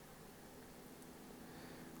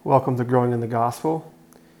Welcome to Growing in the Gospel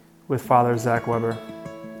with Father Zach Weber.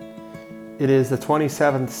 It is the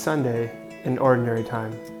 27th Sunday in Ordinary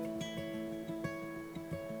Time.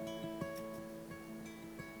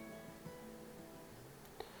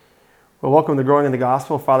 Well, welcome to Growing in the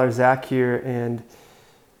Gospel. Father Zach here, and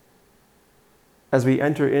as we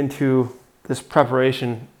enter into this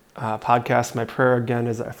preparation podcast, my prayer again,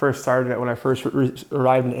 as I first started it when I first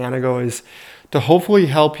arrived in Anago, is to hopefully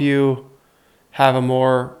help you have a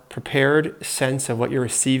more prepared sense of what you're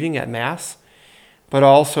receiving at Mass, but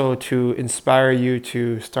also to inspire you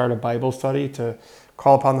to start a Bible study, to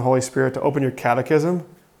call upon the Holy Spirit, to open your catechism,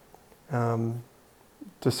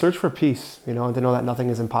 to search for peace, and to know that nothing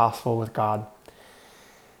is impossible with God.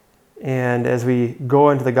 And as we go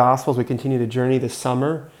into the Gospels, we continue the journey this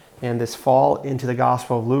summer and this fall into the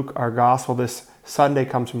Gospel of Luke. Our Gospel this Sunday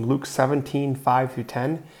comes from Luke 17, 5 through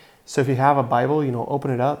 10. So if you have a Bible,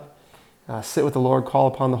 open it up. Sit with the Lord, call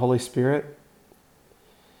upon the Holy Spirit,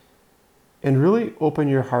 and really open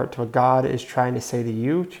your heart to what God is trying to say to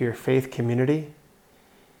you, to your faith community,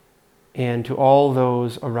 and to all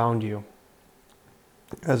those around you.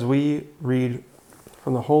 As we read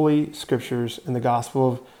from the Holy Scriptures in the Gospel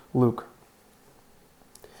of Luke.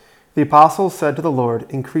 The apostles said to the Lord,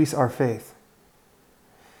 "Increase our faith."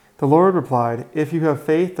 The Lord replied, "If you have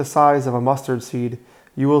faith the size of a mustard seed,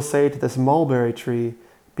 you will say to this mulberry tree,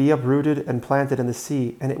 'Be uprooted and planted in the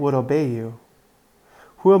sea,' and it would obey you.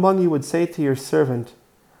 Who among you would say to your servant,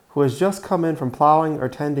 who has just come in from plowing or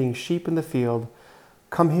tending sheep in the field,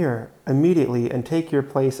 'Come here immediately and take your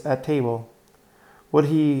place at table'? Would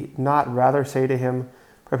he not rather say to him,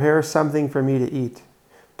 'Prepare something for me to eat.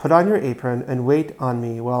 Put on your apron and wait on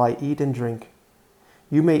me while I eat and drink.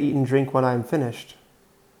 You may eat and drink when I am finished'?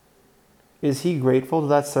 Is he grateful to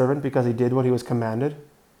that servant because he did what he was commanded?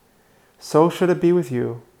 So should it be with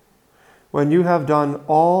you. When you have done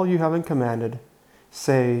all you have been commanded,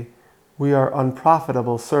 say, 'We are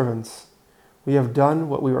unprofitable servants. We have done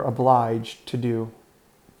what we were obliged to do.'"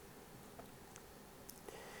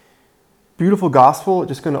 Beautiful gospel.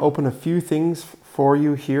 Just going to open a few things for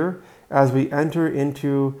you here as we enter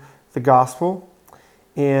into the gospel.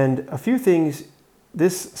 And a few things,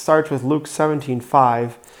 this starts with Luke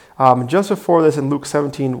 17:5. Just before this, in Luke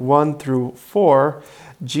 17:1 through 4,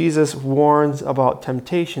 Jesus warns about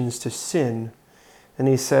temptations to sin. And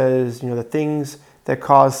he says, the things that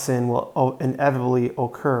cause sin will inevitably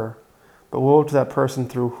occur. But woe to that person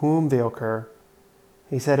through whom they occur.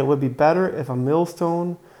 He said it would be better if a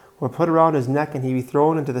millstone were put around his neck and he be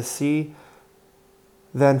thrown into the sea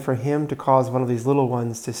than for him to cause one of these little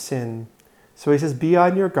ones to sin. So he says, be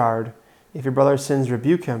on your guard. If your brother sins,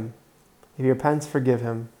 rebuke him. If he repents, forgive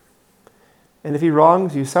him. And if he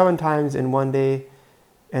wrongs you 7 times in one day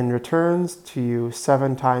and returns to you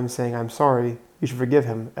 7 times saying, "I'm sorry," you should forgive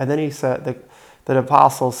him. And then he said, the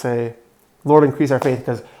apostles say, "Lord, increase our faith,"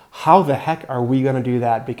 because how the heck are we going to do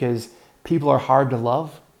that? Because people are hard to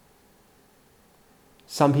love.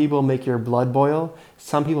 Some people make your blood boil.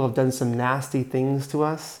 Some people have done some nasty things to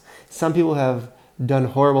us. Some people have done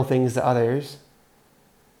horrible things to others.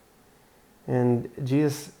 And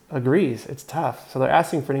Jesus agrees. It's tough. So they're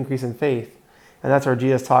asking for an increase in faith. And that's where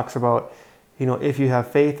Jesus talks about, if you have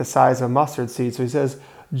faith the size of a mustard seed. So he says,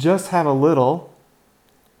 just have a little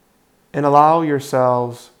and allow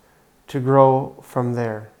yourselves to grow from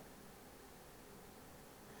there.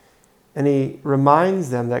 And he reminds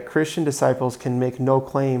them that Christian disciples can make no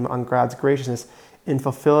claim on God's graciousness in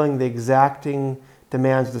fulfilling the exacting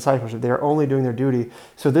demands of discipleship. They are only doing their duty.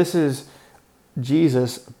 So this is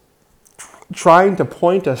Jesus trying to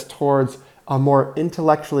point us towards a more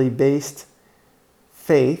intellectually based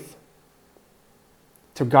faith,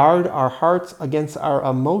 to guard our hearts against our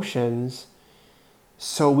emotions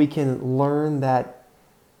so we can learn that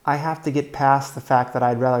I have to get past the fact that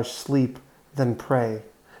I'd rather sleep than pray.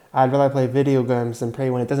 I'd rather play video games than pray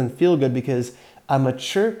when it doesn't feel good, because a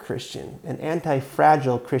mature Christian, an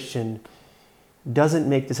anti-fragile Christian, doesn't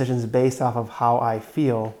make decisions based off of how I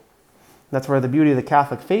feel. That's where the beauty of the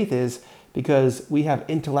Catholic faith is, because we have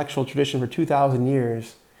intellectual tradition for 2,000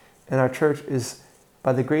 years, and our church is,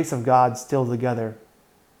 by the grace of God, still together.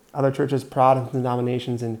 Other churches, Protestant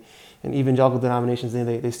denominations and evangelical denominations,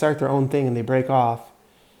 they start their own thing and they break off.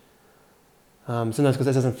 Sometimes because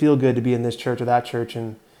it doesn't feel good to be in this church or that church.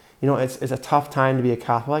 And, it's a tough time to be a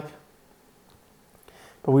Catholic.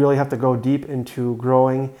 But we really have to go deep into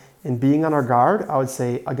growing and being on our guard, I would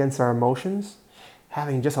say, against our emotions.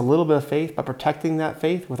 Having just a little bit of faith, but protecting that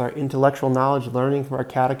faith with our intellectual knowledge, learning from our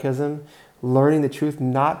catechism, learning the truth,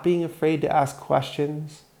 not being afraid to ask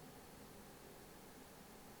questions.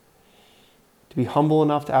 To be humble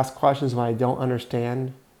enough to ask questions when I don't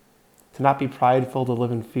understand. to not be prideful, to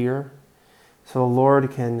live in fear. So the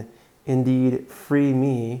Lord can indeed free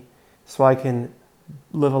me so I can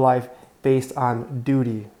live a life based on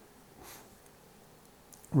duty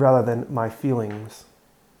rather than my feelings.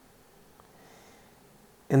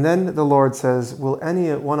 And then the Lord says, will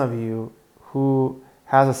any one of you who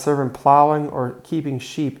has a servant plowing or keeping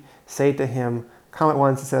sheep say to him, come at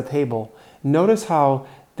once and sit at the table? Notice how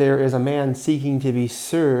there is a man seeking to be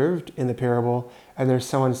served in the parable, and there's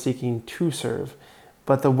someone seeking to serve.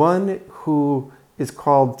 But the one who is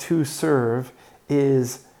called to serve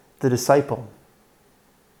is the disciple.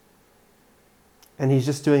 And he's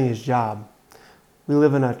just doing his job. We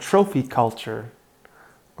live in a trophy culture,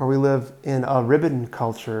 or we live in a ribbon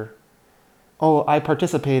culture. Oh, I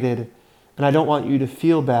participated, and I don't want you to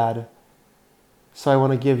feel bad, so I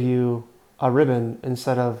want to give you a ribbon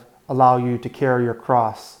instead of allow you to carry your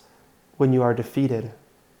cross when you are defeated.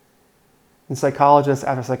 And psychologist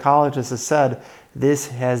after psychologist has said, this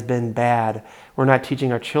has been bad. We're not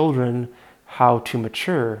teaching our children how to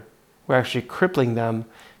mature. We're actually crippling them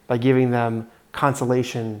by giving them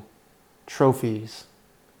consolation trophies,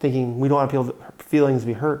 thinking we don't want people's feelings to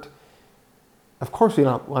be hurt. Of course we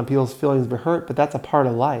don't want people's feelings to be hurt, but that's a part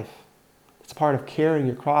of life. It's a part of carrying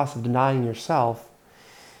your cross, of denying yourself.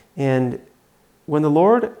 And when the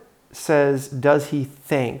Lord says, does he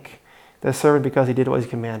thank the servant because he did what he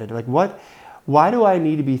commanded? Like, why do I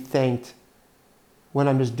need to be thanked when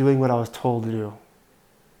I'm just doing what I was told to do?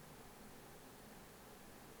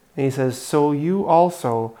 And he says, so you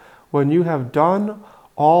also, when you have done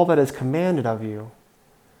all that is commanded of you,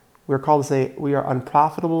 we're called to say we are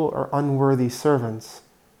unprofitable or unworthy servants.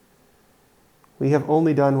 We have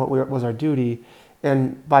only done what was our duty.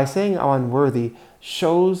 And by saying I'm unworthy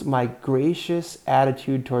shows my gracious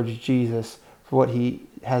attitude towards Jesus for what he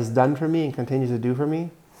has done for me and continues to do for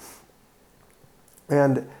me.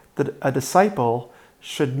 And a disciple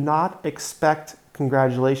should not expect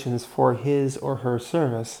congratulations for his or her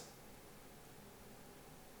service.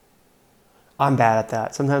 I'm bad at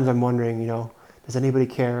that. Sometimes I'm wondering, does anybody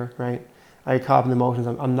care, right? I get caught up in the emotions.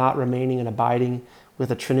 I'm not remaining and abiding with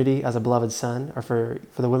the Trinity as a beloved son, or for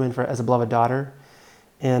the women as a beloved daughter.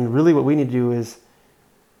 And really what we need to do is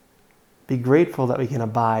be grateful that we can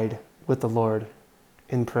abide with the Lord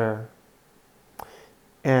in prayer.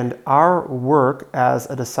 And our work as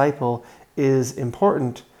a disciple is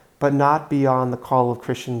important, but not beyond the call of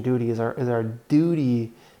Christian duty. Is our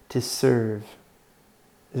duty to serve.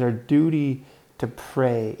 Is our duty to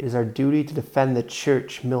pray. It is our duty to defend the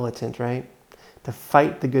church militant, right? To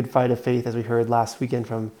fight the good fight of faith, as we heard last weekend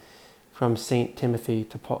from St. Timothy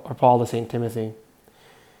to Paul to St. Timothy.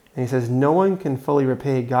 And he says, no one can fully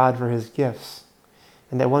repay God for his gifts.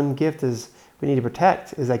 And that one gift we need to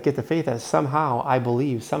protect is that gift of faith that somehow I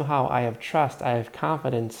believe, somehow I have trust, I have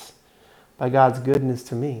confidence by God's goodness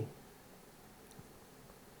to me.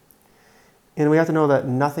 And we have to know that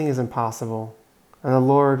nothing is impossible. And the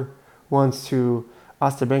Lord wants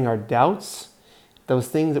us to bring our doubts, those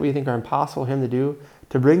things that we think are impossible for him to do,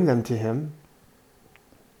 to bring them to him.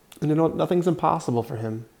 And to know nothing's impossible for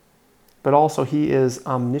him. But also he is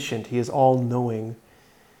omniscient. He is all-knowing.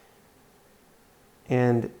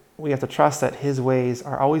 And we have to trust that his ways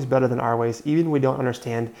are always better than our ways, even when we don't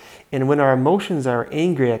understand. And when our emotions are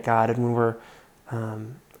angry at God, and when we're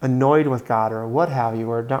annoyed with God, or what have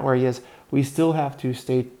you, or not where he is, we still have to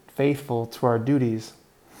stay faithful to our duties.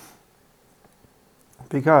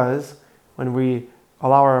 Because when we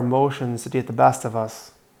allow our emotions to get the best of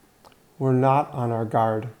us, we're not on our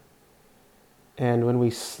guard. And when we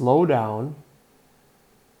slow down,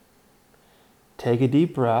 take a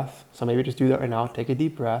deep breath. So maybe just do that right now. Take a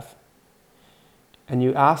deep breath. And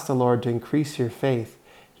you ask the Lord to increase your faith.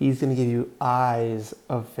 He's going to give you eyes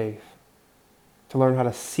of faith to learn how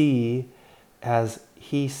to see as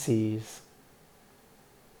he sees.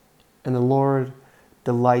 And the Lord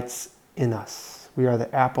delights in us. We are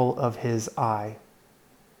the apple of his eye.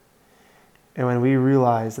 And when we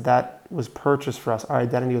realize that was purchased for us, our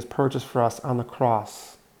identity was purchased for us on the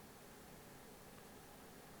cross,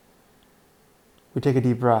 we take a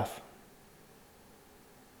deep breath.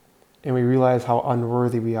 And we realize how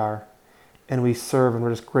unworthy we are. And we serve, and we're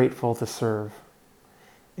just grateful to serve.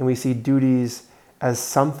 And we see duties as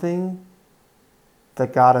something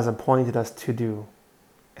that God has appointed us to do.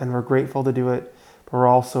 And we're grateful to do it,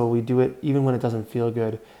 but we do it even when it doesn't feel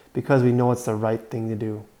good, because we know it's the right thing to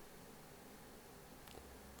do.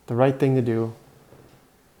 The right thing to do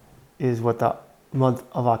is what the month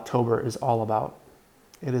of October is all about.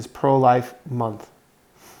 It is pro-life month.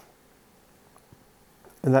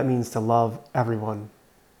 And that means to love everyone.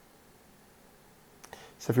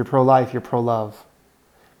 So if you're pro-life, you're pro-love.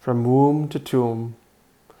 from womb to tomb,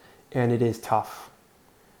 and it is tough.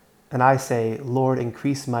 And I say, Lord,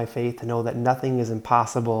 increase my faith to know that nothing is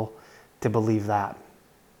impossible to believe that.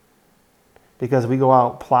 Because we go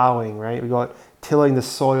out plowing, right? We go out tilling the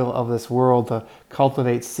soil of this world to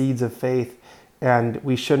cultivate seeds of faith, and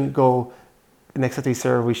we shouldn't go next time we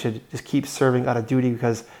serve, we should just keep serving out of duty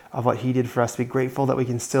because of what he did for us. Be grateful that we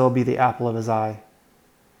can still be the apple of his eye.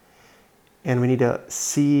 And we need to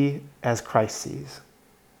see as Christ sees.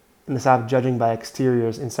 And to stop judging by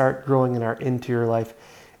exteriors and start growing in our interior life.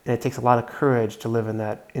 And it takes a lot of courage to live in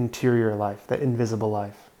that interior life, that invisible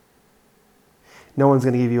life. No one's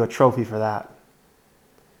going to give you a trophy for that.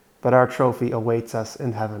 But our trophy awaits us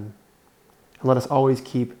in heaven. And let us always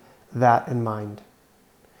keep that in mind.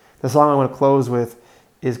 The song I want to close with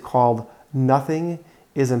is called Nothing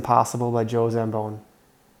is Impossible by Joe Zambone.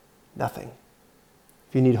 Nothing.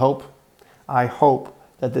 If you need hope, I hope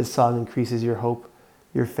that this song increases your hope,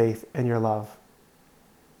 your faith, and your love.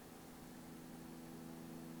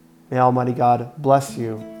 May Almighty God bless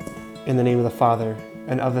you in the name of the Father,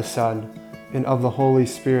 and of the Son, and of the Holy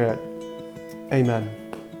Spirit. Amen.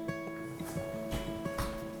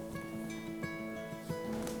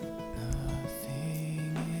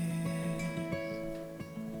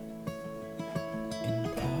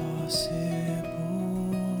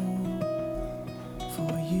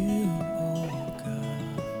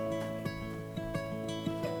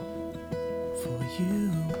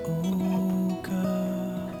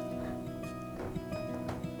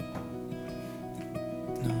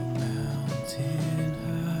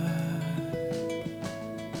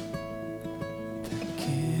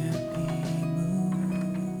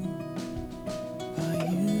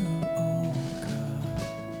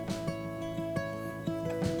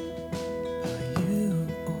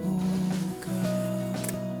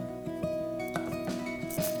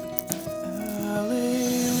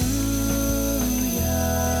 Hallelujah,